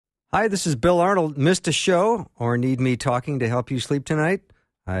Hi, this is Bill Arnold. Missed a show or need me talking to help you sleep tonight?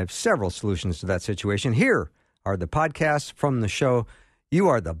 I have several solutions to that situation. Here are the podcasts from the show. You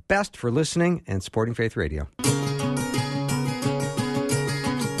are the best for listening and supporting Faith Radio.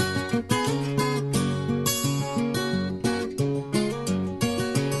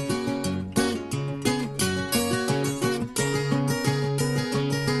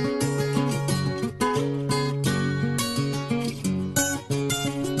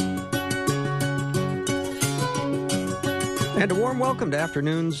 And a warm welcome to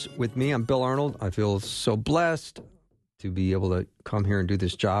Afternoons with me. I'm Bill Arnold. I feel so blessed to be able to come here and do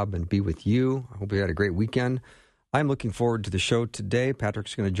this job and be with you. I hope you had a great weekend. I'm looking forward to the show today.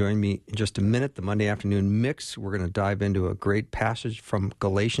 Patrick's going to join me in just a minute, the Monday Afternoon Mix. We're going to dive into a great passage from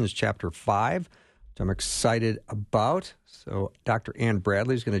Galatians chapter 5, which I'm excited about. So Dr. Ann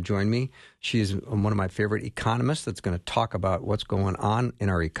Bradley is going to join me. She is one of my favorite economists that's going to talk about what's going on in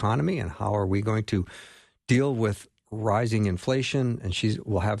our economy and how are we going to deal with rising inflation, and she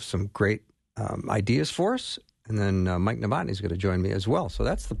will have some great ideas for us. And then Mike Novotny is going to join me as well. So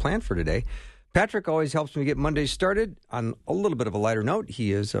that's the plan for today. Patrick always helps me get Mondays started on a little bit of a lighter note.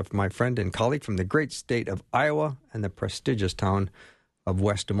 He is my friend and colleague from the great state of Iowa and the prestigious town of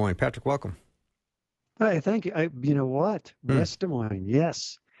West Des Moines. Patrick, welcome. Hi, thank you. You know what? West Des Moines,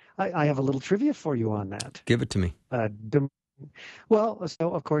 yes. I have a little trivia for you on that. Give it to me. Well,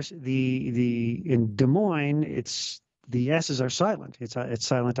 so of course in Des Moines, the S's are silent. It's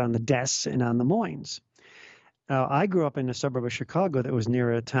silent on the Des and on the Moines. Now, I grew up in a suburb of Chicago that was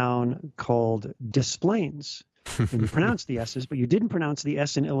near a town called Des Plaines, and you pronounce the S's, but you didn't pronounce the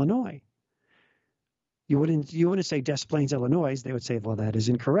S in Illinois. You wouldn't say Des Plaines, Illinois. They would say, well, that is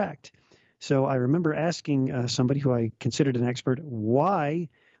incorrect. So I remember asking somebody who I considered an expert, why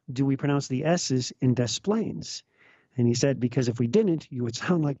do we pronounce the S's in Des Plaines? And he said, because if we didn't, you would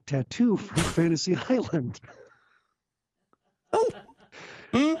sound like Tattoo from Fantasy Island.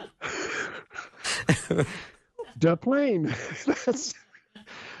 Des Plaines.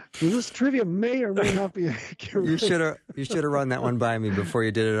 This trivia may or may not be accurate. You should have run that one by me before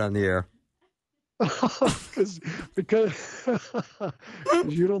you did it on the air. because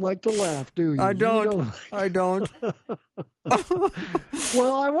you don't like to laugh, do you? I don't.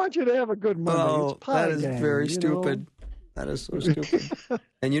 Well, I want you to have a good Monday. Oh, it's pie that is day, very stupid. That is so stupid.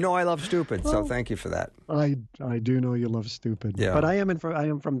 And you know I love stupid, so thank you for that. I do know you love stupid. Yeah. But I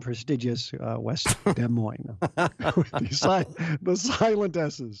am from prestigious West Des Moines. the silent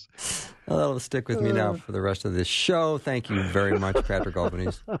S's. Well, that'll stick with me now for the rest of this show. Thank you very much, Patrick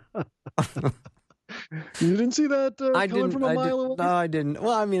Albanese. You didn't see that coming from a mile away? No, I didn't.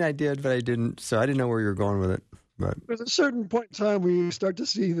 Well, I mean, I did, but I didn't. So I didn't know where you were going with it. But there's a certain point in time where you start to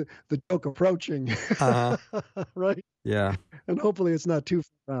see the joke approaching, right? Yeah. And hopefully it's not too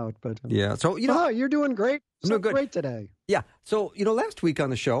far out. But yeah. So you're doing great. Great today. Yeah. So last week on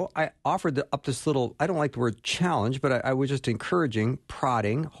the show, I offered up this little. I don't like the word challenge, but I was just encouraging,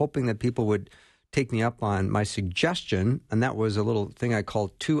 prodding, hoping that people would take me up on my suggestion, and that was a little thing I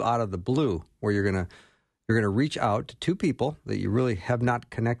called Two Out of the Blue, where you're gonna reach out to two people that you really have not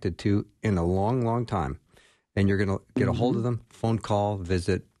connected to in a long, long time. And you're going to get a hold of them, phone call,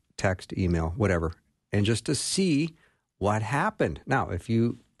 visit, text, email, whatever, and just to see what happened. Now, if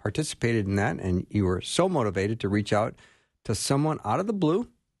you participated in that and you were so motivated to reach out to someone out of the blue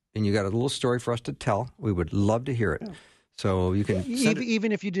and you got a little story for us to tell, we would love to hear it. Yeah. So you can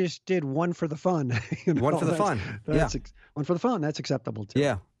even if you just did one for the fun. One for the fun. Yeah. One for the fun. That's acceptable, too.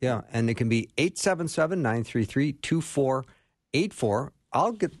 Yeah, yeah. And it can be 877-933-2484.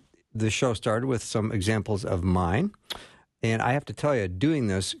 I'll get the show started with some examples of mine. And I have to tell you, doing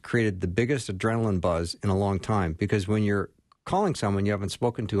this created the biggest adrenaline buzz in a long time, because when you're calling someone you haven't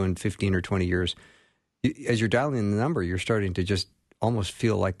spoken to in 15 or 20 years, as you're dialing the number, you're starting to just almost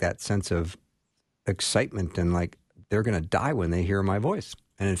feel like that sense of excitement and like they're going to die when they hear my voice.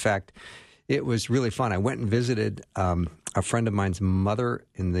 And in fact, it was really fun. I went and visited a friend of mine's mother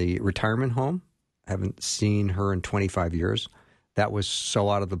in the retirement home. I haven't seen her in 25 years. That was so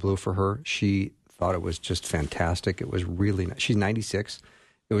out of the blue for her. She thought it was just fantastic. It was really nice. She's 96.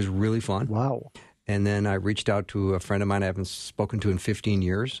 It was really fun. Wow. And then I reached out to a friend of mine I haven't spoken to in 15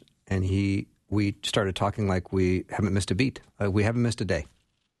 years, and we started talking like we haven't missed a beat. We haven't missed a day.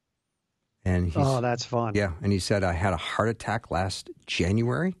 And that's fun. Yeah, and he said, I had a heart attack last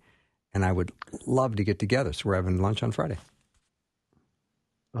January, and I would love to get together. So we're having lunch on Friday.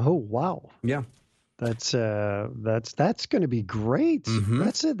 Oh, wow. Yeah. That's going to be great. Mm-hmm.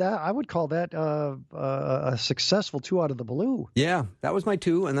 That's it. I would call that a successful two out of the blue. Yeah, that was my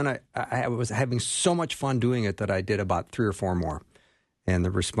two. And then I was having so much fun doing it that I did about 3 or 4 more. And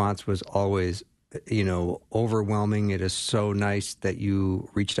the response was always, overwhelming. It is so nice that you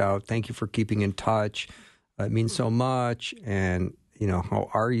reached out. Thank you for keeping in touch. It means so much. And, how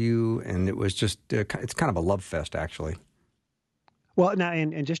are you? And it was just, it's kind of a love fest, actually. Well, now,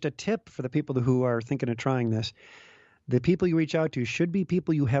 and just a tip for the people who are thinking of trying this. The people you reach out to should be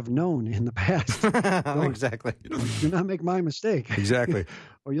people you have known in the past. Exactly. Do not make my mistake. Exactly.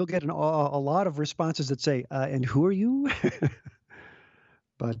 Or you'll get a lot of responses that say, and who are you?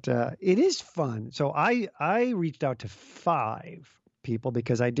 But it is fun. So I reached out to 5 people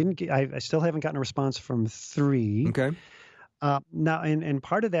because I still haven't gotten a response from 3. Okay. Now, and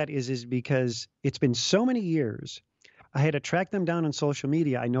part of that is because it's been so many years. I had to track them down on social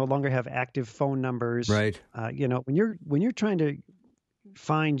media. I no longer have active phone numbers. Right. When you're trying to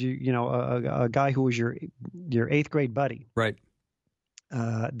find a guy who was your 8th grade buddy. Right.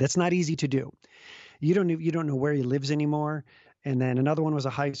 That's not easy to do. You don't know where he lives anymore. And then another one was a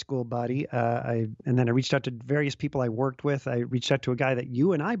high school buddy. And then I reached out to various people I worked with. I reached out to a guy that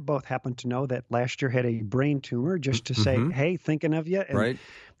you and I both happen to know that last year had a brain tumor, just to say, hey, thinking of you. And right.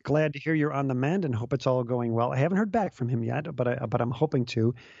 Glad to hear you're on the mend and hope it's all going well. I haven't heard back from him yet, but I'm hoping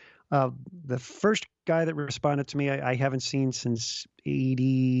to. The first guy that responded to me, I haven't seen since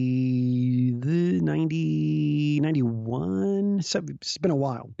 90, 91. So it's been a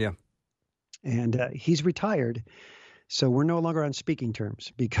while. Yeah. And he's retired. So we're no longer on speaking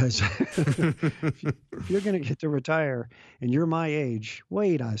terms because if you're going to get to retire and you're my age,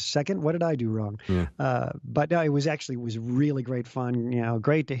 wait a second, what did I do wrong? Yeah. But no, it was really great fun.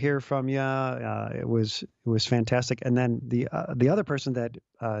 Great to hear from you. It was fantastic. And then the other person that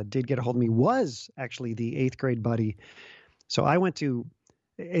did get a hold of me was actually the 8th grade buddy. So I went to,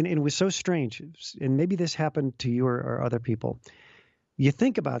 and it was so strange. And maybe this happened to you or other people. You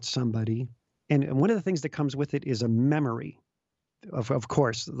think about somebody. And one of the things that comes with it is a memory, of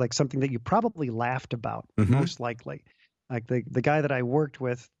course, like something that you probably laughed about, most likely. Like the guy that I worked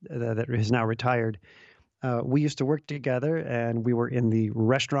with that is now retired, we used to work together, and we were in the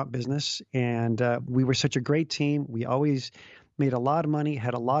restaurant business, and we were such a great team. We always made a lot of money,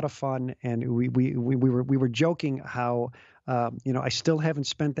 had a lot of fun, and we were joking how I still haven't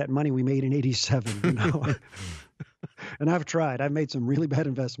spent that money we made in '87. And I've tried. I've made some really bad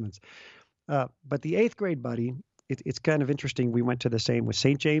investments. But the 8th grade buddy, it's kind of interesting. We went to the same with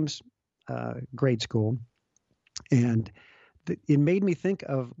St. James grade school, and it made me think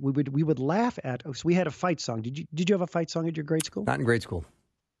of we would laugh at. So we had a fight song. Did you have a fight song at your grade school? Not in grade school.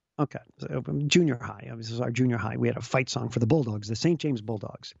 Okay, so, junior high. This was our junior high. We had a fight song for the Bulldogs, the St. James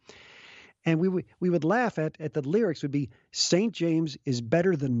Bulldogs, and we would laugh at the lyrics would be St. James is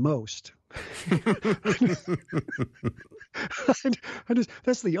better than most.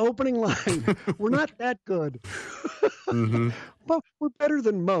 That's the opening line. We're not that good, but we're better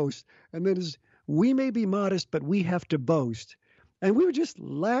than most. And then we may be modest, but we have to boast. And we would just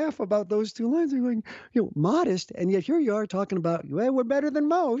laugh about those 2 lines. We're going, modest, and yet here you are talking about, well, we're better than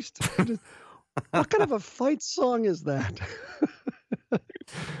most. What kind of a fight song is that?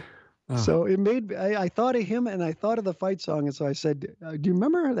 So it made I thought of him, and I thought of the fight song, and so I said, "Do you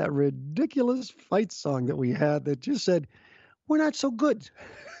remember that ridiculous fight song that we had that just said we're not so good?"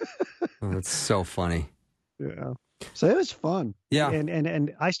 Oh, that's so funny. Yeah. So it was fun. Yeah.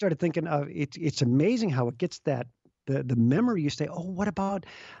 And I started thinking of it. It's amazing how it gets that the memory. You say, "Oh, what about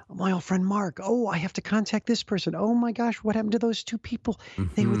my old friend Mark? Oh, I have to contact this person. Oh my gosh, what happened to those 2 people?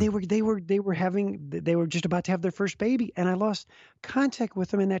 They were just about to have their first baby, and I lost contact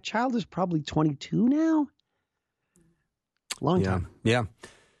with them. And that child is probably 22 now. Long time. Yeah.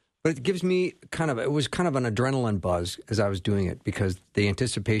 But it gives me it was kind of an adrenaline buzz as I was doing it, because the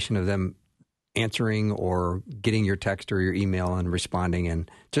anticipation of them answering or getting your text or your email and responding,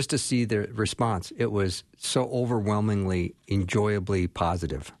 and just to see the response, it was so overwhelmingly, enjoyably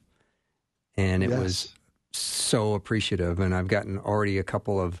positive. And it was so appreciative. And I've gotten already a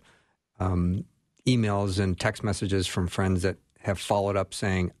couple of emails and text messages from friends that have followed up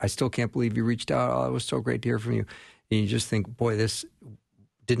saying, I still can't believe you reached out. Oh, it was so great to hear from you. And you just think, boy, this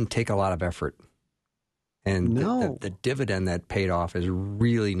didn't take a lot of effort. And the dividend that paid off is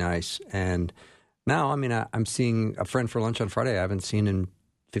really nice. And now, I'm seeing a friend for lunch on Friday I haven't seen in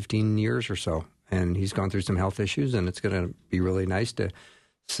 15 years or so. And he's gone through some health issues, and it's going to be really nice to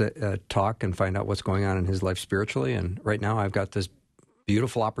talk and find out what's going on in his life spiritually. And right now I've got this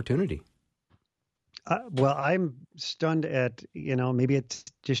beautiful opportunity. Well, I'm stunned at, maybe it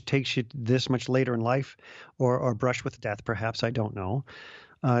just takes you this much later in life or brush with death, perhaps, I don't know.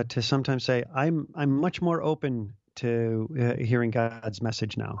 To sometimes say, I'm much more open to hearing God's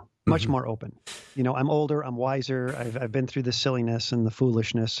message now. much more open. I'm older, I'm wiser, I've been through the silliness and the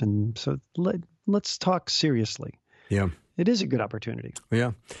foolishness, and so let's talk seriously. Yeah. It is a good opportunity.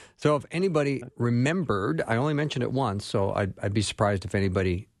 Yeah. So if anybody remembered, I only mentioned it once, so I'd be surprised if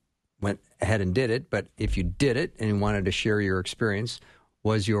anybody went ahead and did it. But if you did it and you wanted to share your experience,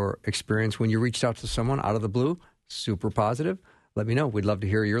 was your experience when you reached out to someone out of the blue super positive? Let me know. We'd love to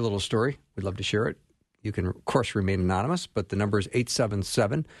hear your little story. We'd love to share it. You can, of course, remain anonymous, but the number is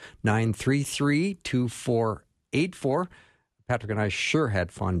 877-933-2484. Patrick and I sure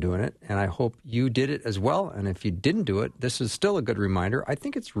had fun doing it, and I hope you did it as well. And if you didn't do it, this is still a good reminder. I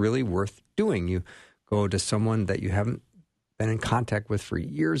think it's really worth doing. You go to someone that you haven't been in contact with for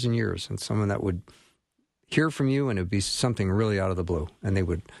years and years, and someone that would hear from you, and it would be something really out of the blue, and they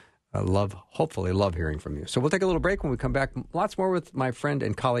would hopefully love hearing from you. So we'll take a little break. When we come back, lots more with my friend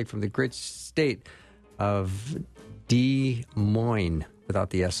and colleague from the great state of Des Moines, without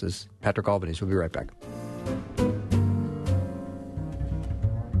the S's, Patrick Albanese. We'll be right back.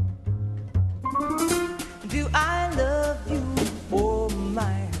 Do I love you? Oh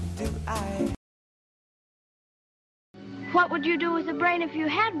my, do I? What would you do with a brain if you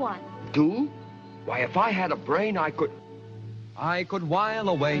had one? Do? Why, if I had a brain, I could while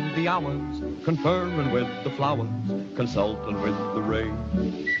away the hours, conferring with the flowers, consulting with the rain.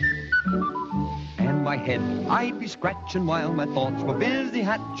 And my head I'd be scratching while my thoughts were busy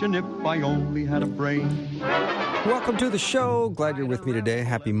hatching if I only had a brain. Welcome to the show. Glad you're with me today.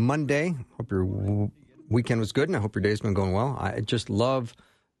 Happy Monday. Hope your weekend was good, and I hope your day's been going well. I just love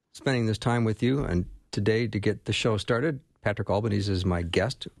spending this time with you, and today, to get the show started, Patrick Albanese is my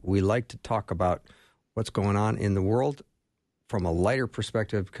guest. We like to talk about what's going on in the world from a lighter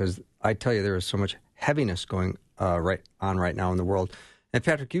perspective, because I tell you, there is so much heaviness going right now in the world. And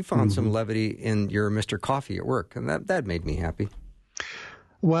Patrick, you found some levity in your Mr. Coffee at work, and that made me happy.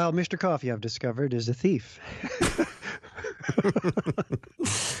 Well, Mr. Coffee, I've discovered, is a thief.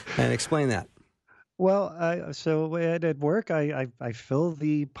 And explain that. Well, so at work, I fill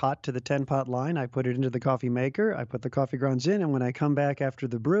the pot to the 10-pot line. I put it into the coffee maker. I put the coffee grounds in, and when I come back after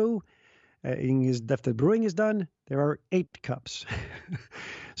the brew, if the brewing is done, there are 8 cups.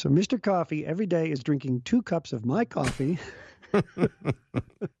 So Mr. Coffee every day is drinking 2 cups of my coffee.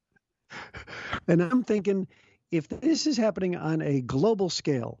 And I'm thinking, if this is happening on a global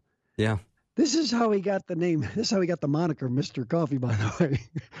scale, yeah, this is how he got the name. This is how he got the moniker Mr. Coffee, by the way.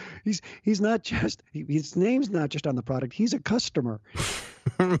 He's not just, his name's not just on the product. He's a customer.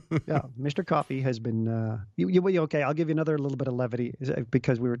 Yeah, Mr. Coffee has been, okay, I'll give you another little bit of levity,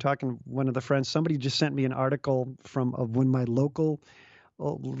 because we were talking, one of the friends, somebody just sent me an article of when my local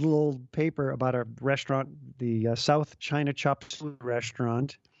little old paper about a restaurant, the South China Chop Suey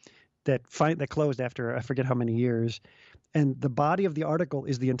restaurant that closed after I forget how many years. And the body of the article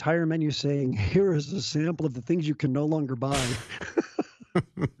is the entire menu saying, here is a sample of the things you can no longer buy.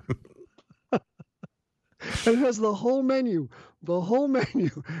 It has the whole menu. The whole menu.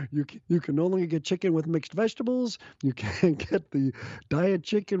 You can no longer get chicken with mixed vegetables. You can't get the diet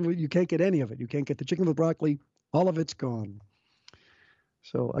chicken. You can't get any of it. You can't get the chicken with broccoli. All of it's gone.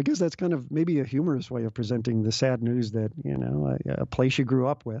 So I guess that's kind of maybe a humorous way of presenting the sad news that, a place you grew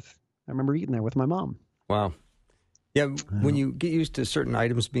up with. I remember eating there with my mom. Wow. Yeah, when you get used to certain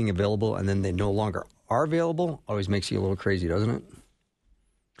items being available and then they no longer are available, always makes you a little crazy, doesn't it?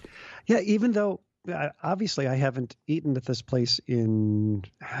 Yeah, even though obviously I haven't eaten at this place in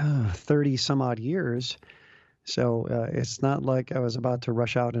 30 some odd years. So it's not like I was about to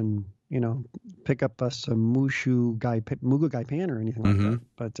rush out and, pick up some mugu gai pan or anything like that.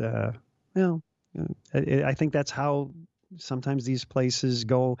 But, I think that's how sometimes these places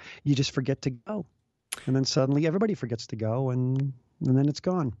go. You just forget to go. And then suddenly everybody forgets to go, and then it's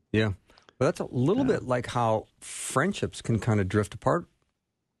gone. Yeah. Well, that's a little bit like how friendships can kind of drift apart.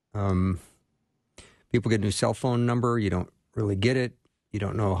 People get a new cell phone number. You don't really get it. You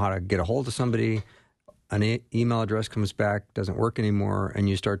don't know how to get a hold of somebody. An email address comes back, doesn't work anymore, and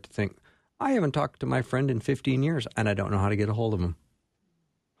you start to think, I haven't talked to my friend in 15 years, and I don't know how to get a hold of him.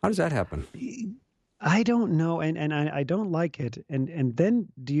 How does that happen? I don't know, and I don't like it. And then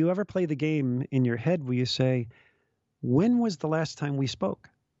do you ever play the game in your head where you say, when was the last time we spoke?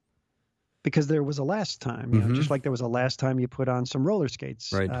 Because there was a last time, just like there was a last time you put on some roller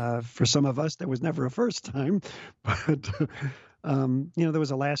skates. Right. For some of us, there was never a first time. But, there was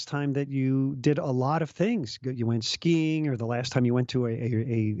a last time that you did a lot of things. You went skiing, or the last time you went to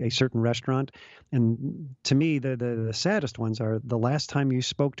a certain restaurant. And to me, the saddest ones are the last time you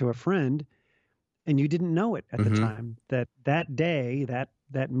spoke to a friend and you didn't know it at the time, that day,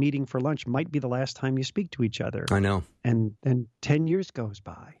 that meeting for lunch might be the last time you speak to each other. I know. And 10 years goes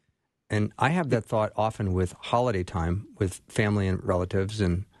by. And I have that thought often with holiday time, with family and relatives,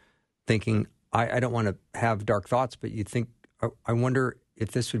 and thinking, I don't want to have dark thoughts, but you think, I wonder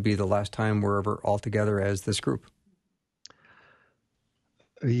if this would be the last time we're ever all together as this group.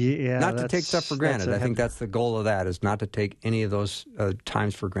 Yeah, not to take stuff for granted. I think that's the goal of that, is not to take any of those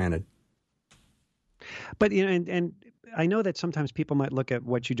times for granted. But, and I know that sometimes people might look at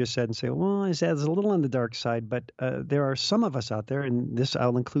what you just said and say, well, it's a little on the dark side, but there are some of us out there, and this,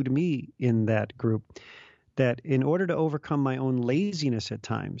 I'll include me in that group, that in order to overcome my own laziness at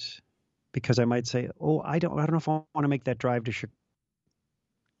times, because I might say, oh, I don't know if I want to make that drive to Chicago.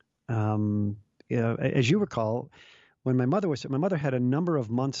 As you recall, when my mother had a number of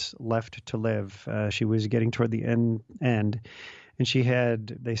months left to live. She was getting toward the end, and she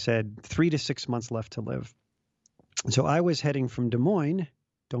had, they said, 3 to 6 months left to live. So I was heading from Des Moines,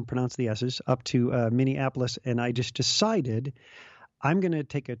 don't pronounce the S's, up to Minneapolis, and I just decided I'm going to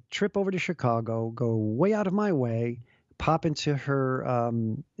take a trip over to Chicago, go way out of my way, pop into her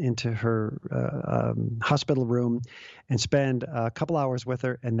hospital room and spend a couple hours with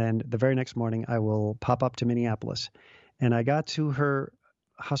her. And then the very next morning, I will pop up to Minneapolis. And I got to her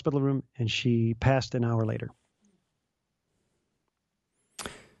hospital room, and she passed an hour later.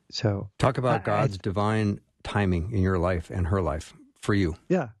 So talk about God's divine timing in your life and her life for you.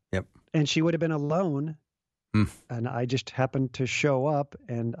 Yeah. Yep. And she would have been alone. And I just happened to show up,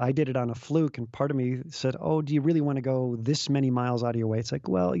 and I did it on a fluke. And part of me said, oh, do you really want to go this many miles out of your way? It's like,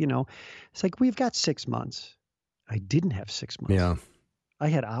 well, it's like, we've got 6 months. I didn't have 6 months. Yeah. I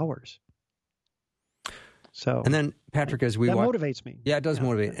had hours. So, and then, Patrick, as we that watch, motivates me. Yeah, it does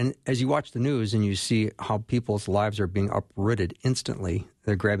motivate. And as you watch the news and you see how people's lives are being uprooted instantly,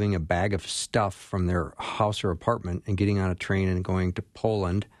 they're grabbing a bag of stuff from their house or apartment and getting on a train and going to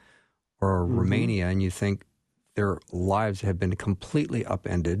Poland or Romania, and you think, their lives have been completely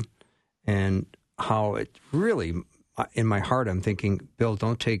upended, and how it really, in my heart, I'm thinking, Bill,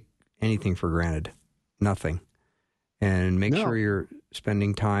 don't take anything for granted, nothing, and make sure you're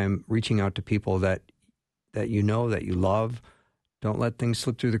spending time reaching out to people that you know, that you love. Don't let things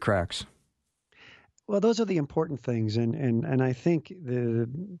slip through the cracks. Well, those are the important things, and I think the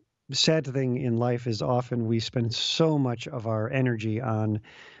sad thing in life is often we spend so much of our energy on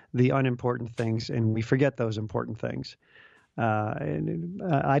the unimportant things, and we forget those important things. And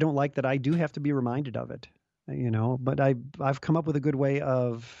I don't like that I do have to be reminded of it, but I've come up with a good way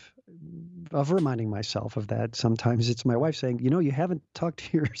of reminding myself of that. Sometimes it's my wife saying, you haven't talked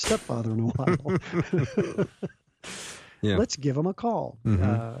to your stepfather in a while. Yeah. Let's give him a call.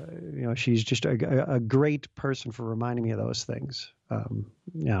 Mm-hmm. She's just a great person for reminding me of those things.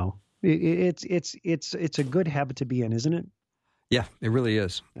 It's a good habit to be in, isn't it? Yeah, it really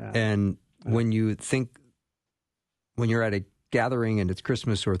is. Yeah. And when you think, when you're at a gathering and it's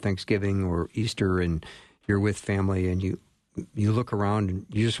Christmas or Thanksgiving or Easter and you're with family and you look around and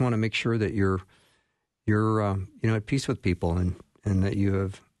you just want to make sure that you're at peace with people and that you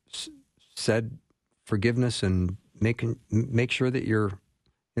have said forgiveness and make sure that you're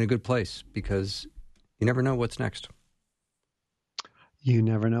in a good place, because you never know what's next. You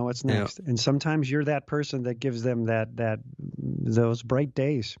never know what's next. Yeah. And sometimes you're that person that gives them those bright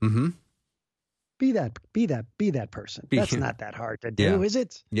days. Mm-hmm. Be that person. That's not that hard to do, is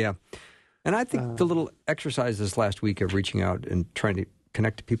it? Yeah. And I think the little exercise this last week of reaching out and trying to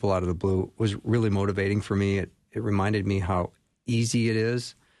connect to people out of the blue was really motivating for me. It reminded me how easy it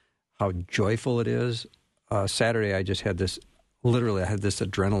is, how joyful it is. Saturday, I just had this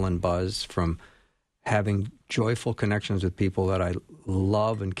adrenaline buzz from having joyful connections with people that I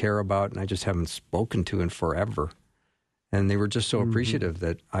love and care about, and I just haven't spoken to in forever. And they were just so appreciative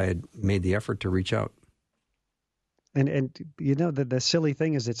that I had made the effort to reach out. And the silly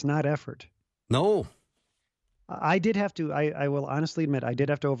thing is, it's not effort. No. I did have to, I will honestly admit, I did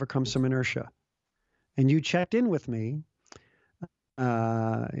have to overcome some inertia. And you checked in with me.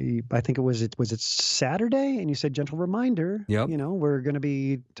 I think was it Saturday? And you said, gentle reminder, yep. We're going to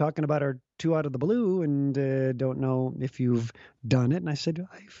be talking about our 2 out of the blue and don't know if you've done it. And I said,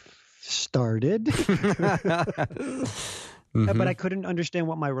 I've started. Mm-hmm. But I couldn't understand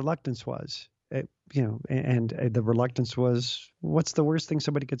what my reluctance was. And the reluctance was, what's the worst thing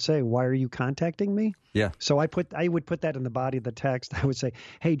somebody could say? Why are you contacting me? Yeah. So I would put that in the body of the text. I would say,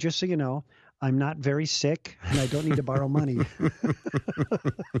 hey, just so you know, I'm not very sick and I don't need to borrow money.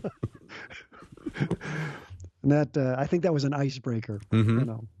 And that I think that was an icebreaker.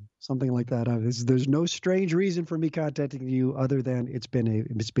 Mm-hmm. Something like that. There's no strange reason for me contacting you other than it's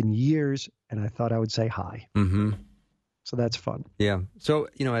been years, and I thought I would say hi. Mm-hmm. So that's fun. Yeah. So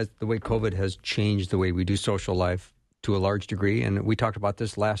as the way COVID has changed the way we do social life, to a large degree. And we talked about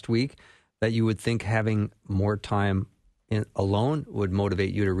this last week, that you would think having more time alone would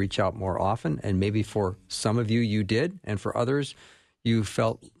motivate you to reach out more often. And maybe for some of you, you did. And for others, you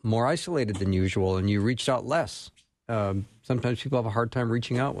felt more isolated than usual and you reached out less. Sometimes people have a hard time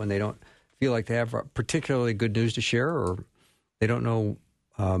reaching out when they don't feel like they have particularly good news to share, or they don't know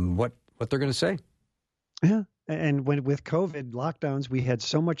what they're going to say. Yeah. And with COVID lockdowns, we had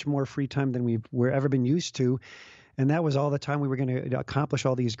so much more free time than we've ever been used to. And that was all the time we were going to accomplish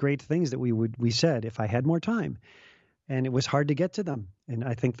all these great things that we said, if I had more time. And it was hard to get to them. And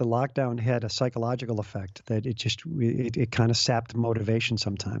I think the lockdown had a psychological effect that it kind of sapped motivation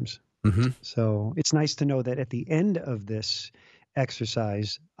sometimes. Mm-hmm. So it's nice to know that at the end of this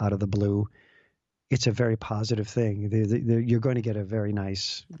exercise out of the blue, it's a very positive thing. You're going to get a very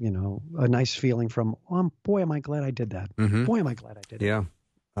nice, a nice feeling from, boy, am I glad I did that. Mm-hmm. Boy, am I glad I did Yeah.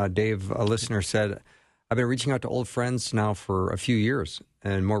 Dave, a listener, said, I've been reaching out to old friends now for a few years.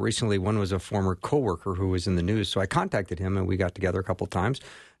 And more recently, one was a former coworker who was in the news. So I contacted him and we got together a couple of times.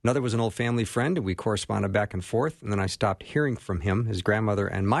 Another was an old family friend, and we corresponded back and forth. And then I stopped hearing from him. His grandmother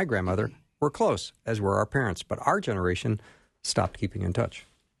and my grandmother were close, as were our parents. But our generation stopped keeping in touch.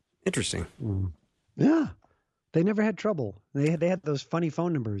 Interesting. Mm. Yeah. They never had trouble. They had those funny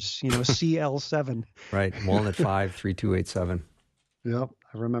phone numbers, CL7. Right. Walnut 5, 3287. Yep.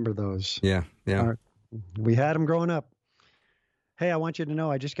 I remember those. Yeah. We had them growing up. Hey, I want you to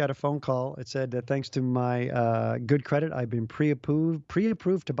know I just got a phone call. It said that thanks to my good credit, I've been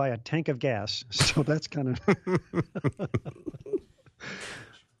pre-approved to buy a tank of gas. So that's kind of a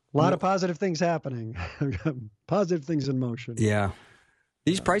lot of positive things happening. Positive things in motion. Yeah.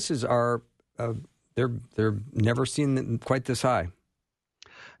 These prices are they're never seen quite this high.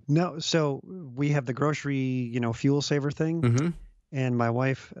 No, so we have the grocery, fuel saver thing. Mm-hmm. And my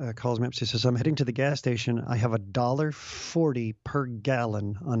wife calls me up. She says, I'm heading to the gas station. I have $1.40 per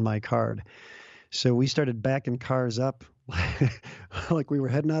gallon on my card. So we started backing cars up like we were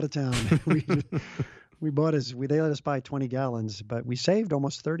heading out of town. They let us buy 20 gallons, but we saved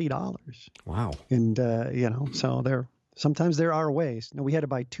almost $30. Wow. And, so sometimes there are ways. Now, we had to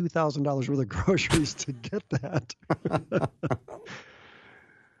buy $2,000 worth of groceries to get that.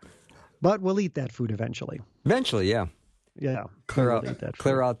 But we'll eat that food eventually. Eventually, yeah. Yeah. Clear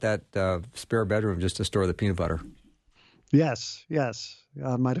out that spare bedroom just to store the peanut butter. Yes.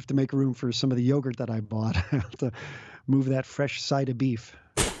 I might have to make room for some of the yogurt that I bought. I have to move that fresh side of beef,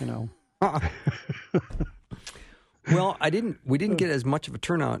 Well, we didn't get as much of a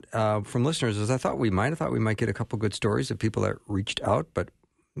turnout from listeners as I thought we might. I thought we might get a couple good stories of people that reached out, but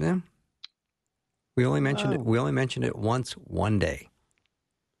yeah. We only mentioned it. We only mentioned it once one day.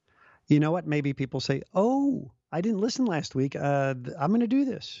 You know what? Maybe people say, "Oh, I didn't listen last week. I'm going to do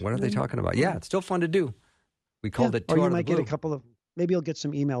this." What are they talking about? Yeah, it's still fun to do. We called it 2 or you out of might the blue. get a couple of. Maybe you'll get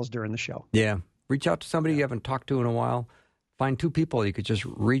some emails during the show. Yeah, reach out to somebody you haven't talked to in a while. Find two people you could just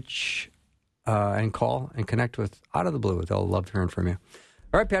reach and call and connect with out of the blue. They'll love hearing from you.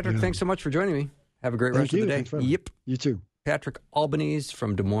 All right, Patrick. Thanks so much for joining me. Have a great rest of the day. Yep. You too. Patrick Albanese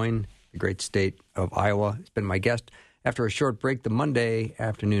from Des Moines, the great state of Iowa, has been my guest. After a short break, the Monday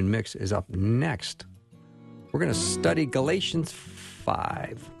afternoon mix is up next. We're going to study Galatians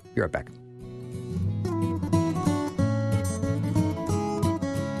 5. Be right back.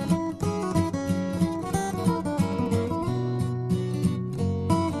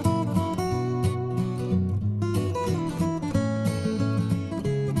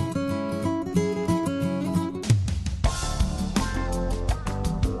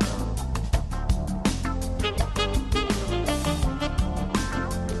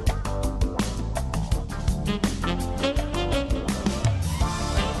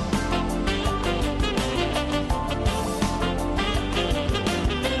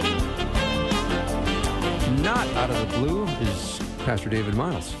 Pastor David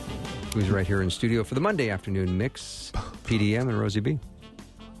Myles, who's right here in studio for the Monday afternoon mix. PDM and Rosie B.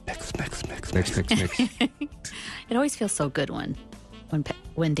 Mix. It always feels so good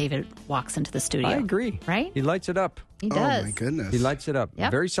when David walks into the studio. I agree. Right? He lights it up. He does. Oh, my goodness. He lights it up.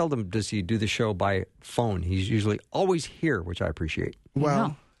 Yep. Very seldom does he do the show by phone. He's usually always here, which I appreciate.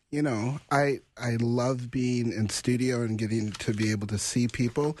 Well, I love being in studio and getting to be able to see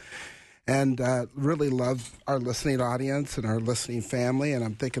people. And really love our listening audience and our listening family. And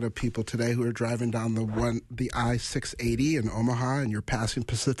I'm thinking of people today who are driving down the I-680 in Omaha, and you're passing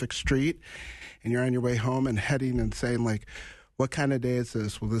Pacific Street, and you're on your way home and heading and saying, like, what kind of day is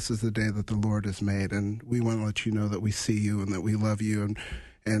this? Well, this is the day that the Lord has made, and we want to let you know that we see you and that we love you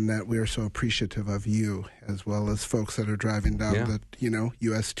and that we are so appreciative of you, as well as folks that are driving down the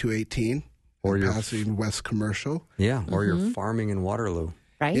US 218. Or you're passing West Commercial. Yeah, or you're farming in Waterloo.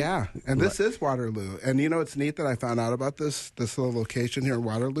 Right? Yeah, and this is Waterloo. And you know what's neat that I found out about this little location here in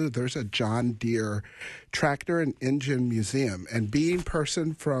Waterloo? There's a John Deere tractor and engine museum. And being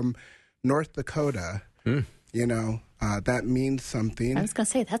person from North Dakota, you know, that means something. I was going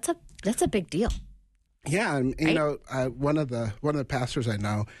to say, that's a big deal. Yeah, and you Right? know, one of the pastors I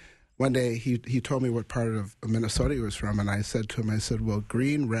know, one day he told me what part of Minnesota he was from, and I said to him, I said, well,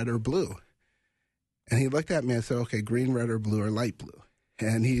 green, red, or blue? And he looked at me and said, okay, green, red, or blue, or light blue.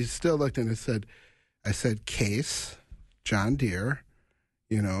 And he still looked and said, I said, Case, John Deere,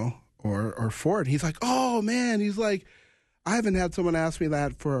 you know, or Ford. He's like, oh, man. He's like, I haven't had someone ask me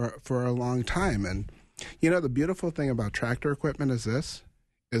that for a long time. And, you know, the beautiful thing about tractor equipment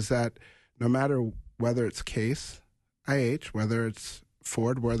is that no matter whether it's Case, IH, whether it's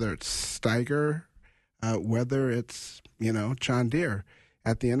Ford, whether it's Steiger, whether it's, you know, John Deere,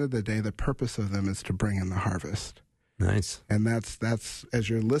 at the end of the day, the purpose of them is to bring in the harvest. Nice. And that's as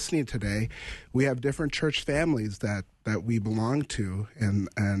you're listening today, we have different church families that we belong to,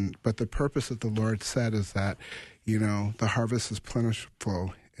 but the purpose that the Lord said is that, you know, the harvest is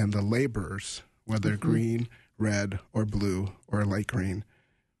plentiful and the laborers, whether green, red, or blue, or light green,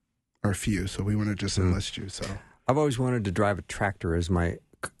 are few. So we want to just enlist you. So I've always wanted to drive a tractor as my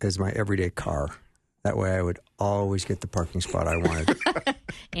everyday car. That way I would always get the parking spot I wanted.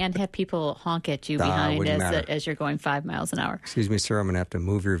 And have people honk at you behind as you're going 5 miles an hour. Excuse me, sir, I'm going to have to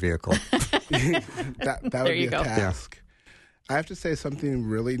move your vehicle. that would be a task. I have to say something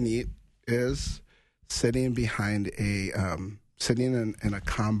really neat is sitting behind sitting in a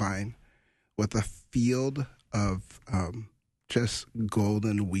combine with a field of just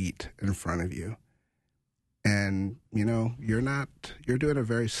golden wheat in front of you. And, you know, you're doing a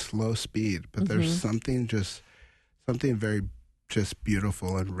very slow speed, but there's something very just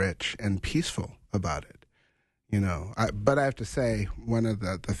beautiful and rich and peaceful about it, you know. But I have to say, one of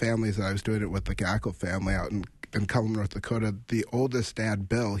the families that I was doing it with, the Gackle family out in Cullum, North Dakota, the oldest dad,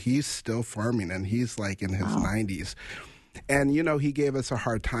 Bill, he's still farming, and he's like in his 90s. And, you know, he gave us a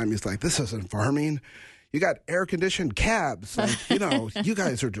hard time. He's like, this isn't farming. You got air-conditioned cabs. Like, you know, you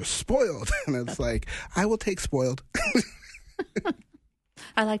guys are just spoiled. And it's like, I will take spoiled.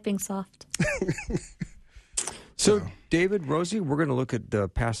 I like being soft. So, David, Rosie, we're going to look at the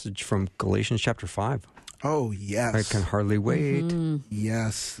passage from Galatians chapter 5. Oh, yes. I can hardly wait.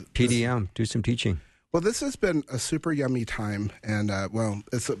 Yes. PDM, do some teaching. Well, this has been a super yummy time. And,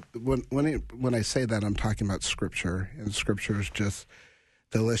 when I say that, I'm talking about Scripture. And Scripture is just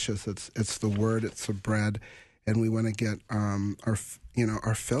delicious. It's the word, it's the bread, and we want to get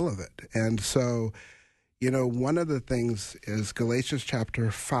our fill of it. And so, you know, one of the things is Galatians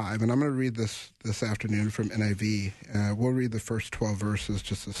chapter 5, and I'm going to read this afternoon from NIV. We'll read the first 12 verses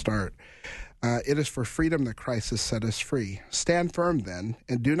just to start. It is for freedom that Christ has set us free. Stand firm then,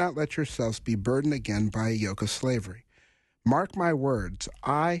 and do not let yourselves be burdened again by a yoke of slavery. Mark my words,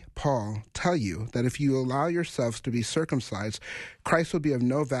 I, Paul, tell you that if you allow yourselves to be circumcised, Christ will be of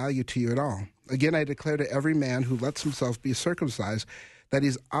no value to you at all. Again, I declare to every man who lets himself be circumcised that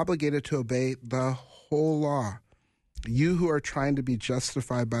he's obligated to obey the whole law. You who are trying to be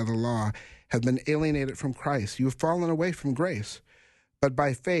justified by the law have been alienated from Christ. You have fallen away from grace. But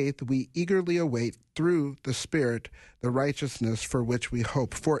by faith we eagerly await through the Spirit the righteousness for which we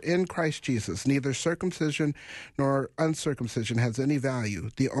hope. For in Christ Jesus neither circumcision nor uncircumcision has any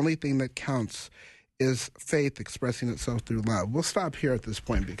value. The only thing that counts is faith expressing itself through love. We'll stop here at this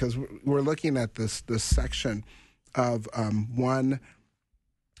point because we're looking at this section of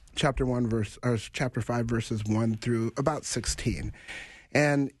chapter 5 verses 1 through about 16.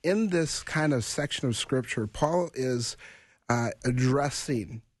 And in this kind of section of Scripture, Paul is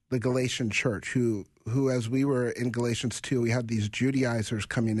addressing the Galatian church, who, as we were in Galatians 2, we had these Judaizers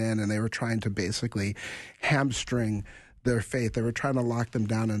coming in, and they were trying to basically hamstring their faith. They were trying to lock them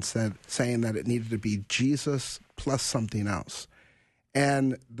down and saying that it needed to be Jesus plus something else.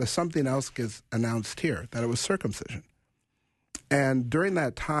 And the something else gets announced here, that it was circumcision. And during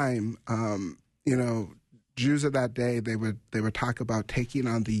that time, you know, Jews of that day, they would talk about taking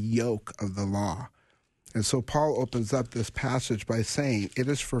on the yoke of the law. And so Paul opens up this passage by saying, it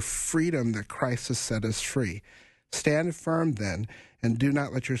is for freedom that Christ has set us free. Stand firm then, and do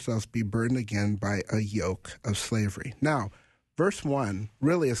not let yourselves be burdened again by a yoke of slavery. Now, verse 1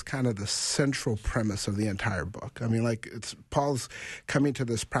 really is kind of the central premise of the entire book. I mean, like, it's Paul's coming to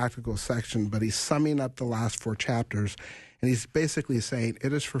this practical section, but he's summing up the last 4 chapters, and he's basically saying,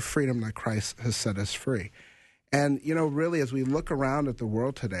 it is for freedom that Christ has set us free. And, you know, really, as we look around at the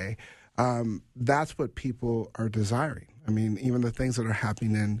world today, that's what people are desiring. I mean, even the things that are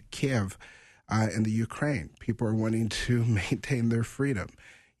happening in Kiev, in the Ukraine. People are wanting to maintain their freedom,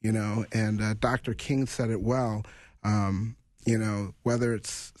 and Dr. King said it well, whether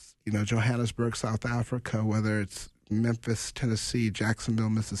it's, Johannesburg, South Africa, whether it's Memphis, Tennessee, Jacksonville,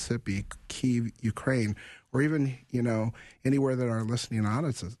 Mississippi, Kyiv, Ukraine, or even, anywhere that our listening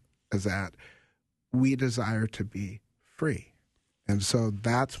audience is at, we desire to be free. And so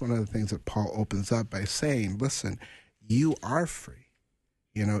that's one of the things that Paul opens up by saying, listen, you are free.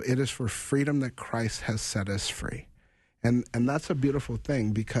 It is for freedom that Christ has set us free. And that's a beautiful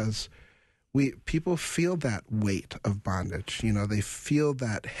thing, because people feel that weight of bondage. They feel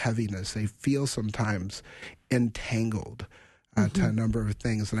that heaviness. They feel sometimes entangled to a number of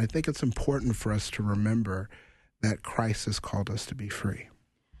things. And I think it's important for us to remember that Christ has called us to be free.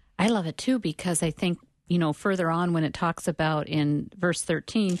 I love it too, because I think, further on when it talks about in verse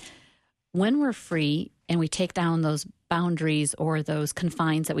 13, when we're free and we take down those boundaries or those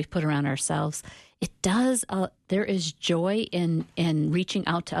confines that we've put around ourselves, it does, there is joy in reaching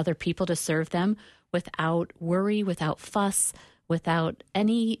out to other people to serve them without worry, without fuss, without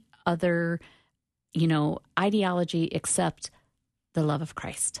any other, ideology except the love of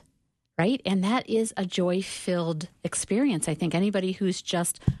Christ, right? And that is a joy-filled experience. I think anybody who's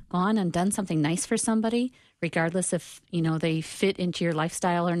just gone and done something nice for somebody, regardless if, they fit into your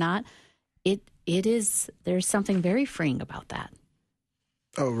lifestyle or not, there's something very freeing about that.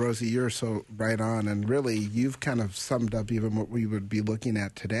 Oh, Rosie, you're so right on. And really, you've kind of summed up even what we would be looking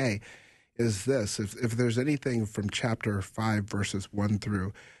at today is this. If there's anything from chapter 5, verses 1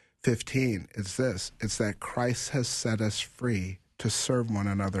 through 15, it's this. It's that Christ has set us free to serve one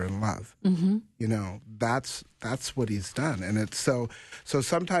another in love. Mm-hmm. That's what he's done. And it's so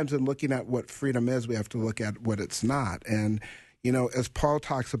sometimes in looking at what freedom is, we have to look at what it's not. And as Paul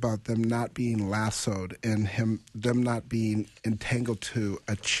talks about them not being lassoed and them not being entangled to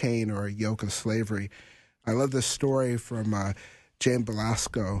a chain or a yoke of slavery, I love this story from James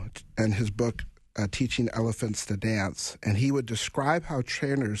Velasco and his book, Teaching Elephants to Dance. And he would describe how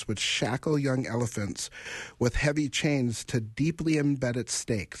trainers would shackle young elephants with heavy chains to deeply embedded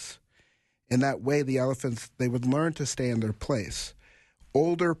stakes. In that way, the elephants, they would learn to stay in their place.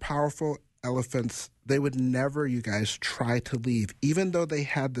 Older, powerful elephants, they would never, you guys, try to leave, even though they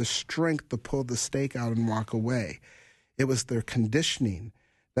had the strength to pull the stake out and walk away. It was their conditioning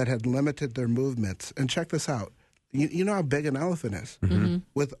that had limited their movements. And check this out. You know how big an elephant is? Mm-hmm.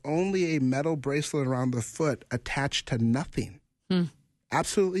 With only a metal bracelet around the foot attached to nothing.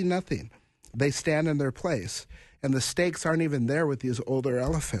 Absolutely nothing. They stand in their place. And the stakes aren't even there with these older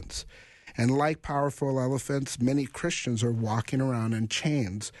elephants. And like powerful elephants, many Christians are walking around in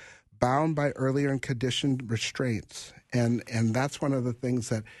chains, bound by earlier and conditioned restraints. And that's one of the things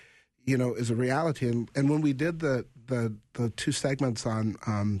that, is a reality. And when we did the 2 segments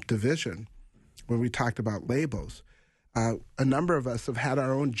on division, when we talked about labels, a number of us have had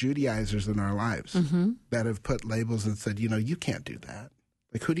our own Judaizers in our lives that have put labels and said, you can't do that.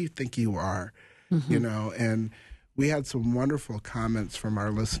 Like, who do you think you are? And we had some wonderful comments from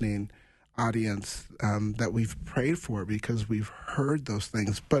our listening audience that we've prayed for because we've heard those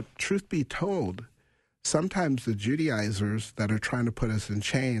things. But truth be told, sometimes the Judaizers that are trying to put us in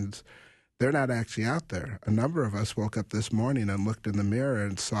chains, they're not actually out there. A number of us woke up this morning and looked in the mirror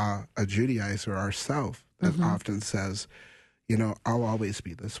and saw a Judaizer ourselves that often says, I'll always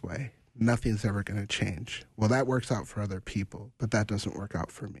be this way. Nothing's ever going to change. Well, that works out for other people, but that doesn't work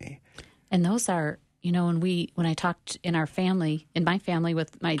out for me. And those are, when I talked in my family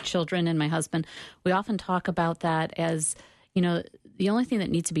with my children and my husband, we often talk about that as, the only thing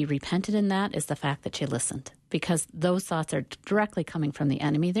that needs to be repented in that is the fact that you listened, because those thoughts are directly coming from the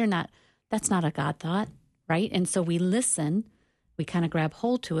enemy. That's not a God thought, right? And so we listen, we kind of grab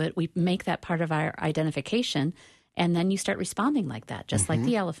hold to it, we make that part of our identification, and then you start responding like that, just like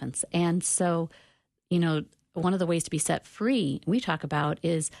the elephants. And so, one of the ways to be set free, we talk about,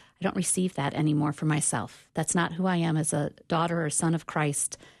 is I don't receive that anymore for myself. That's not who I am as a daughter or son of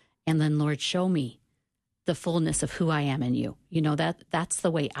Christ. And then, Lord, show me the fullness of who I am in you. That's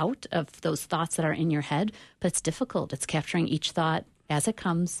the way out of those thoughts that are in your head, but it's difficult. It's capturing each thought as it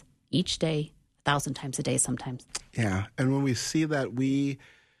comes, each day, 1,000 times a day sometimes. Yeah, and when we see that,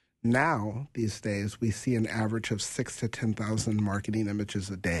 these days, we see an average of 6,000 to 10,000 marketing images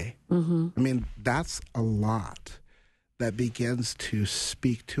a day. I mean, that's a lot that begins to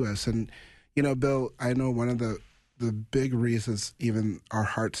speak to us. And, Bill, I know one of the big reasons even our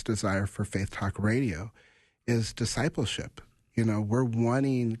heart's desire for Faith Talk Radio is discipleship. We're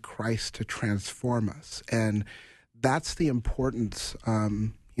wanting Christ to transform us. And that's the importance,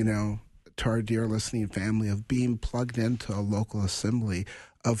 to our dear listening family, of being plugged into a local assembly,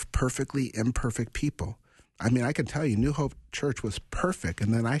 of perfectly imperfect people. I mean, I can tell you, New Hope Church was perfect,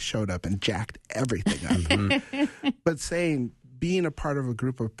 and then I showed up and jacked everything up. Mm-hmm. But saying, being a part of a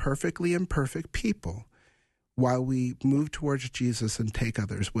group of perfectly imperfect people while we move towards Jesus and take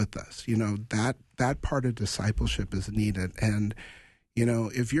others with us, that part of discipleship is needed. And,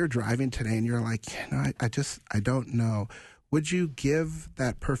 if you're driving today and you're like, I don't know, would you give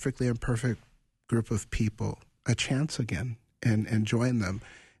that perfectly imperfect group of people a chance again and join them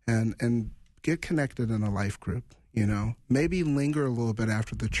and get connected in a life group, maybe linger a little bit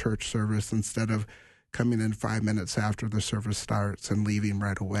after the church service instead of coming in 5 minutes after the service starts and leaving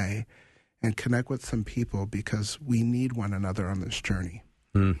right away, and connect with some people because we need one another on this journey.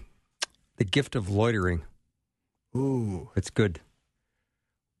 The gift of loitering. Ooh. It's good.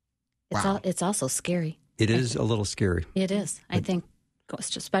 Wow. It's also scary. It is a little scary. It is. I think,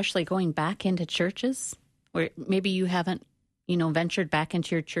 especially going back into churches where maybe you haven't, ventured back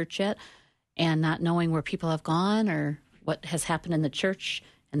into your church yet, and not knowing where people have gone or what has happened in the church,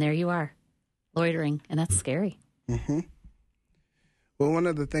 and there you are, loitering, and that's scary. Mm-hmm. Well, one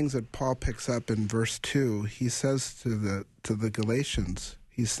of the things that Paul picks up in verse 2, he says to the Galatians,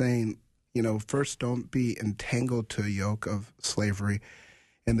 he's saying, first don't be entangled to a yoke of slavery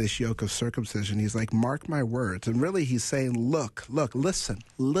and this yoke of circumcision. He's like, mark my words. And really he's saying, look, listen.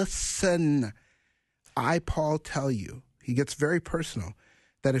 I, Paul, tell you, he gets very personal,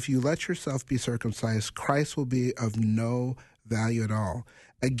 that if you let yourself be circumcised, Christ will be of no value at all.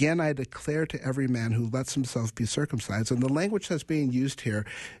 Again, I declare to every man who lets himself be circumcised. And the language that's being used here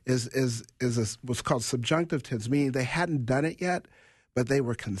is what's called subjunctive tense, meaning they hadn't done it yet, but they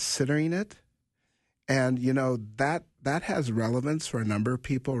were considering it. And, that has relevance for a number of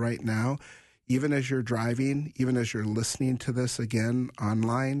people right now. Even as you're driving, even as you're listening to this again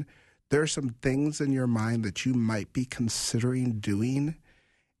online, there are some things in your mind that you might be considering doing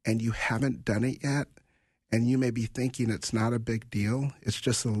and you haven't done it yet, and you may be thinking it's not a big deal, it's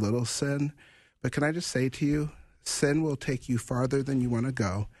just a little sin. But can I just say to you, sin will take you farther than you want to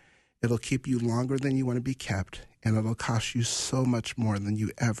go. It'll keep you longer than you want to be kept, and it'll cost you so much more than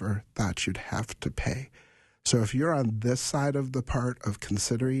you ever thought you'd have to pay. So if you're on this side of the part of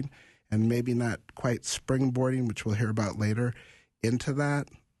considering, and maybe not quite springboarding, which we'll hear about later, into that,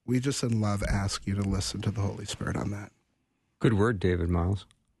 we just in love ask you to listen to the Holy Spirit on that. Good word, David Myles.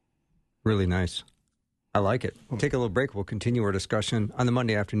 Really nice. I like it. We'll take a little break. We'll continue our discussion on the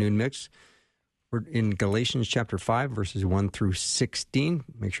Monday Afternoon Mix. We're in Galatians chapter 5, verses 1 through 16.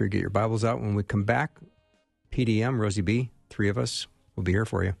 Make sure you get your Bibles out when we come back. PDM, Rosie B., three of us will be here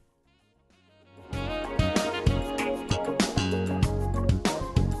for you.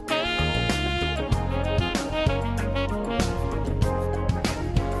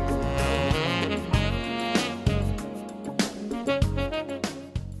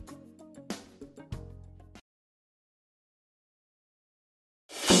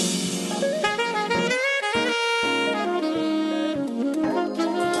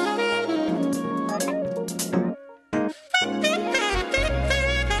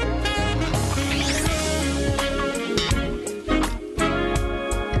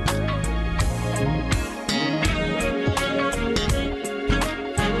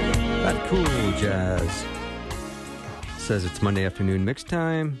 Says it's Monday Afternoon Mix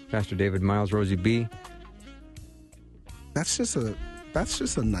Time. Pastor David Myles, Rosie B. That's just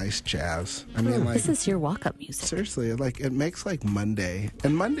a nice jazz. I mean, this is your walk-up music. Seriously, it makes like Monday.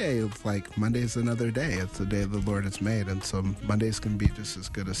 And Monday is like, Monday's another day. It's the day the Lord has made. And so Mondays can be just as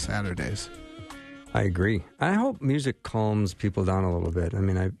good as Saturdays. I agree. I hope music calms people down a little bit. I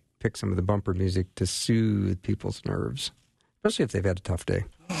mean, I pick some of the bumper music to soothe people's nerves, especially if they've had a tough day.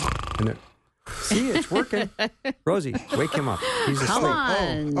 And see, it's working. Rosie, wake him up. He's asleep. Come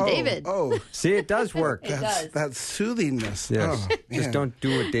on, David. See, it does work. That's soothingness. Yes. Just don't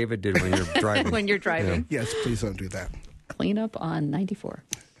do what David did when you're driving. When you're driving. Yeah. Yes, please don't do that. Clean up on 94.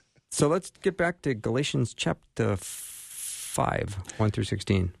 So let's get back to Galatians chapter 5, 1 through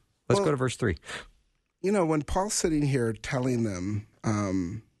 16. Let's go to verse 3. When Paul's sitting here telling them,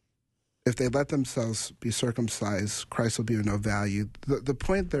 if they let themselves be circumcised, Christ will be of no value, the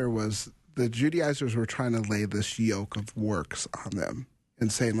point there was the Judaizers were trying to lay this yoke of works on them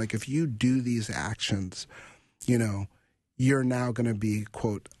and saying, like, if you do these actions, you're now going to be,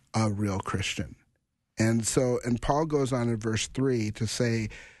 quote, a real Christian. And Paul goes on in verse 3 to say,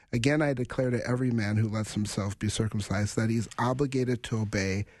 again, I declare to every man who lets himself be circumcised that he's obligated to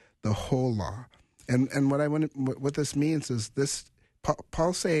obey the whole law. And what this means is this,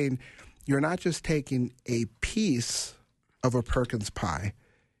 Paul's saying, you're not just taking a piece of a Perkins pie,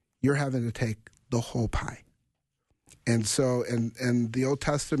 you're having to take the whole pie. And so, and the Old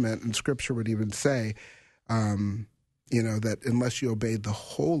Testament and Scripture would even say, that unless you obeyed the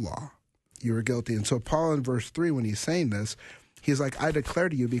whole law, you were guilty. And so Paul in verse 3, when he's saying this, he's like, I declare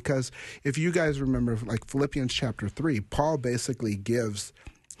to you, because if you guys remember, like Philippians chapter 3, Paul basically gives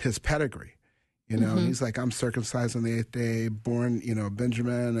his pedigree. And he's like, I'm circumcised on the 8th day, born,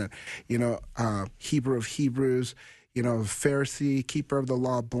 Benjamin, and, Hebrew of Hebrews, Pharisee, keeper of the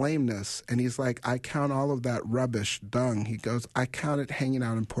law, blameless. And he's like, I count all of that rubbish, dung. He goes, I count it hanging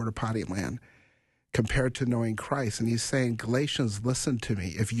out in porta potty land compared to knowing Christ. And he's saying, Galatians, listen to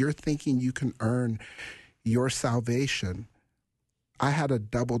me. If you're thinking you can earn your salvation, I had a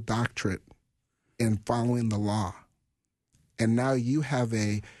double doctorate in following the law. And now you have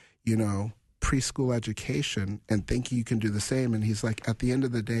a, preschool education and thinking you can do the same. And he's like, at the end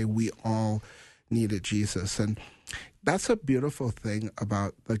of the day, we all needed Jesus. And that's a beautiful thing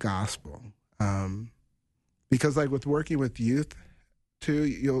about the gospel. Because like with working with youth too,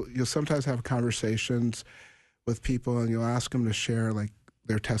 you'll sometimes have conversations with people and you'll ask them to share like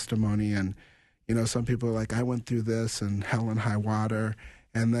their testimony. And, some people are like, I went through this and hell and high water.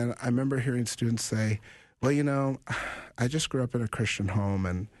 And then I remember hearing students say, well, I just grew up in a Christian home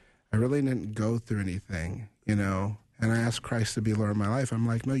and I really didn't go through anything, and I asked Christ to be Lord of my life. I'm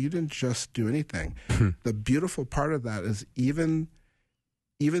like, no, you didn't just do anything. The beautiful part of that is even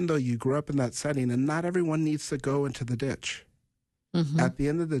though you grew up in that setting, and not everyone needs to go into the ditch, at the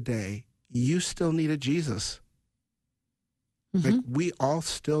end of the day, you still needed Jesus. Like we all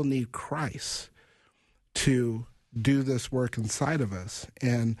still need Christ to do this work inside of us.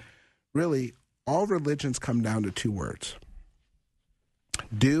 And really, all religions come down to 2 words.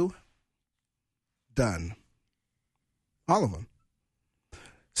 Do, done. All of them.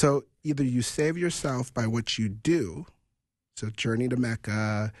 So either you save yourself by what you do, so journey to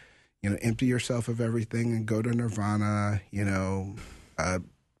Mecca, empty yourself of everything and go to Nirvana,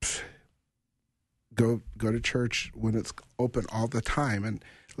 go to church when it's open all the time. And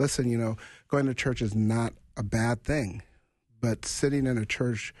listen, going to church is not a bad thing, but sitting in a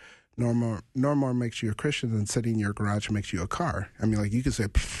church no more makes you a Christian than sitting in your garage makes you a car. I mean, like you could say,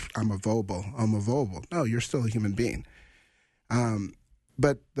 I'm a Volvo. No, you're still a human being.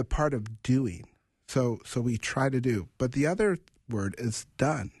 But the part of doing, so we try to do. But the other word is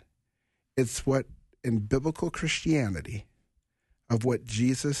done. It's what in biblical Christianity of what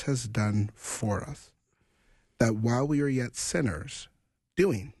Jesus has done for us. That while we were yet sinners,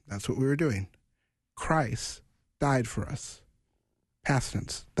 that's what we were doing. Christ died for us. Past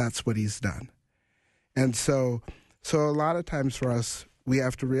tense, that's what he's done. And so a lot of times for us, we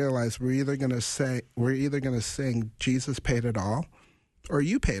have to realize we're either going to sing Jesus paid it all or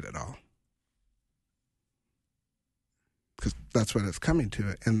you paid it all. Because that's what it's coming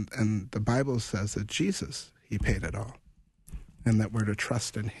to. And the Bible says that Jesus, he paid it all. And that we're to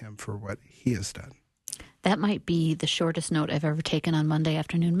trust in him for what he has done. That might be the shortest note I've ever taken on Monday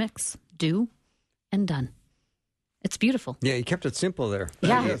Afternoon Mix. Do and done. It's beautiful. Yeah, you kept it simple there.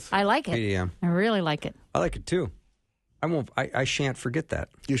 Yeah, I like it. 8 a.m. I really like it. I like it too. I shan't forget that.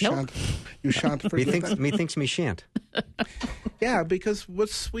 You shan't forget that? Me shan't. Yeah, because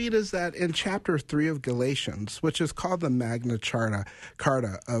what's sweet is that in chapter 3 of Galatians, which is called the Magna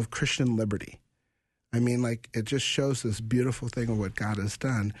Carta of Christian liberty, I mean, like, it just shows this beautiful thing of what God has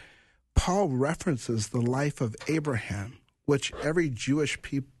done. Paul references the life of Abraham, which every Jewish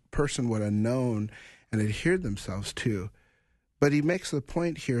person would have known and adhered themselves to. But he makes the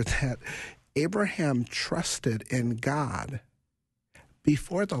point here that Abraham trusted in God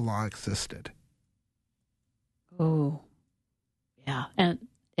before the law existed. Oh, yeah. And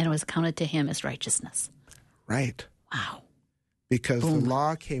it was counted to him as righteousness. Right. Wow. Because the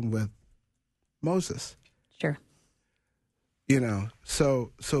law came with Moses. Sure.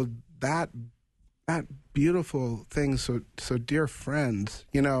 So that beautiful thing. So dear friends,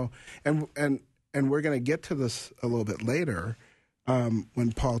 and we're going to get to this a little bit later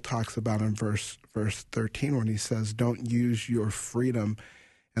when Paul talks about in verse 13 when he says, don't use your freedom.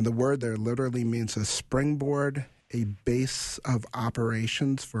 And the word there literally means a springboard, a base of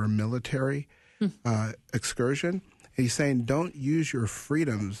operations for a military excursion. And he's saying don't use your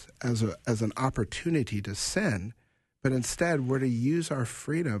freedoms as an opportunity to sin, but instead we're to use our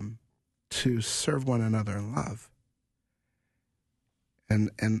freedom to serve one another in love.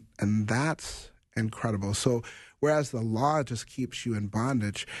 And that's incredible. So whereas the law just keeps you in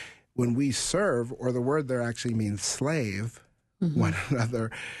bondage, when we serve, or the word there actually means slave, one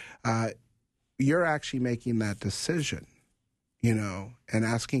another, you're actually making that decision, and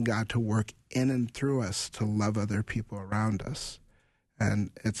asking God to work in and through us to love other people around us.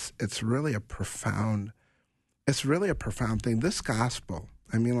 And it's really a profound It's really a profound thing. This gospel,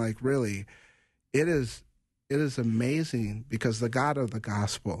 I mean, like, really, it is amazing because the God of the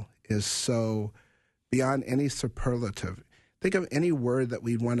gospel is so beyond any superlative. Think of any word that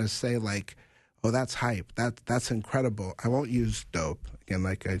we'd want to say, like, oh, that's hype. That's incredible. I won't use dope. Again,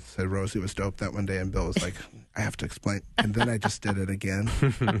 like I said, Rosie was dope that one day, and Bill was like, I have to explain. And then I just did it again.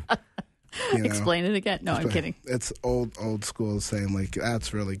 Explain it again. No, I'm kidding. It's old school saying, like,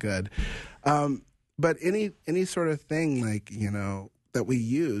 that's really good. But any sort of thing, like, that we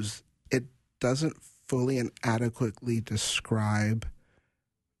use, it doesn't fully and adequately describe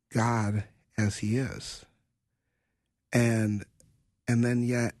God as he is. And then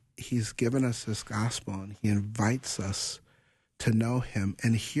yet he's given us this gospel, and he invites us to know him.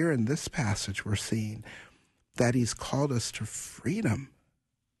 And here in this passage, we're seeing that he's called us to freedom.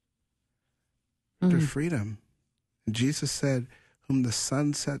 To freedom. And Jesus said, whom the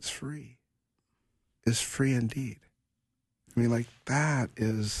Son sets free is free indeed. I mean, like,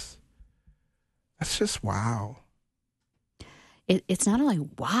 that's just wow. It's not only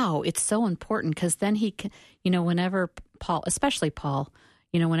wow, it's so important, because then he can, whenever Paul, especially Paul,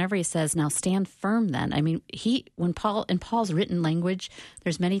 whenever he says, now stand firm then. I mean, in Paul's written language,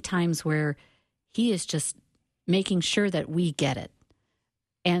 there's many times where he is just making sure that we get it.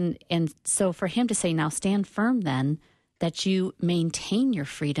 And so for him to say, now stand firm then, that you maintain your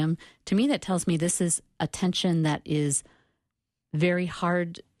freedom, to me that tells me this is a tension that is very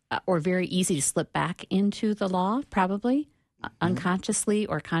hard or very easy to slip back into the law, probably, unconsciously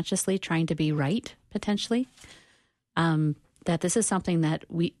or consciously trying to be right, potentially. That this is something that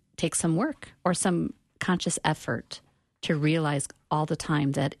we take some work or some conscious effort to realize all the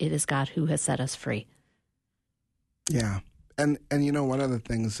time that it is God who has set us free. Yeah. And one of the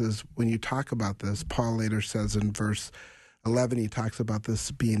things is when you talk about this, Paul later says in verse 11, he talks about this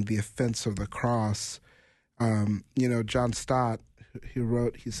being the offense of the cross. John Stott,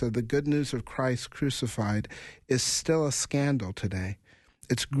 he said, the good news of Christ crucified is still a scandal today.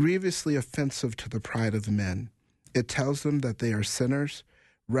 It's grievously offensive to the pride of men. It tells them that they are sinners,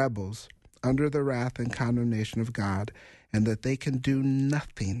 rebels, under the wrath and condemnation of God, and that they can do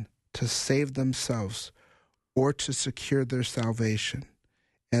nothing to save themselves or to secure their salvation,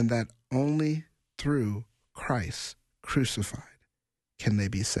 and that only through Christ crucified can they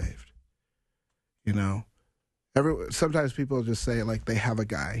be saved. Sometimes people just say, like, they have a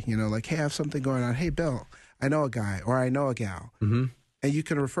guy, like, hey, I have something going on. Hey, Bill, I know a guy, or I know a gal. Mm-hmm. And you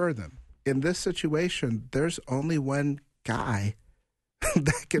can refer them. In this situation, there's only one guy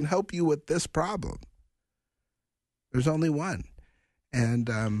that can help you with this problem. There's only one. And,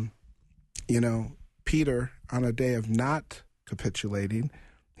 Peter, on a day of not capitulating,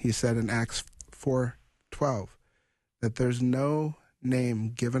 he said in Acts 4:12 that there's no name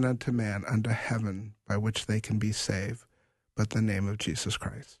given unto man under heaven by which they can be saved but the name of Jesus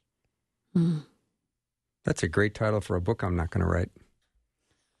Christ. That's a great title for a book I'm not going to write.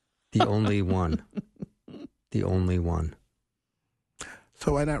 The only one. The only one.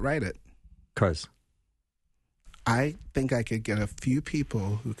 So why not write it? Because I think I could get a few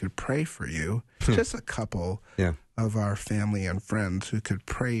people who could pray for you, just a couple of our family and friends who could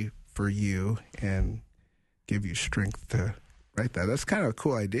pray for you and give you strength to write that. That's kind of a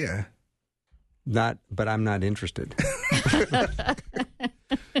cool idea. But I'm not interested.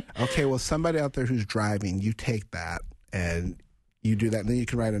 Okay, well, somebody out there who's driving, you take that and you do that, and then you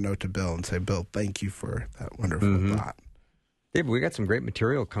can write a note to Bill and say, Bill, thank you for that wonderful thought. David, we got some great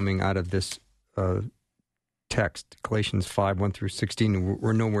material coming out of this text, Galatians 5:1-16.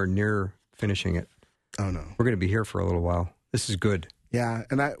 We're nowhere near finishing it. Oh, no. We're going to be here for a little while. This is good. Yeah,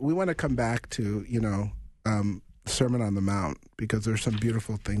 and we want to come back to, Sermon on the Mount, because there's some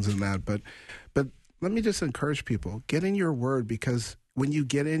beautiful things in that. But let me just encourage people, get in your word, because when you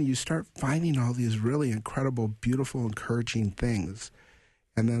get in, you start finding all these really incredible, beautiful, encouraging things.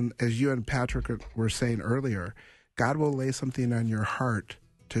 And then, as you and Patrick were saying earlier, God will lay something on your heart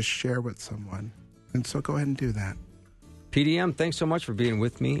to share with someone. And so go ahead and do that. PDM, thanks so much for being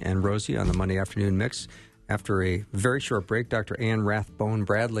with me and Rosie on the Monday Afternoon Mix. After a very short break, Dr. Ann Rathbone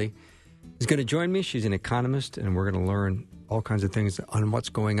Bradley is going to join me. She's an economist, and we're going to learn all kinds of things on what's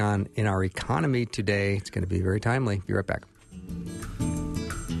going on in our economy today. It's going to be very timely. Be right back.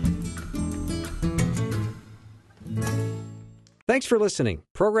 Thanks for listening.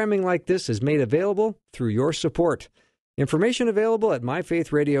 Programming like this is made available through your support. Information available at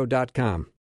myfaithradio.com.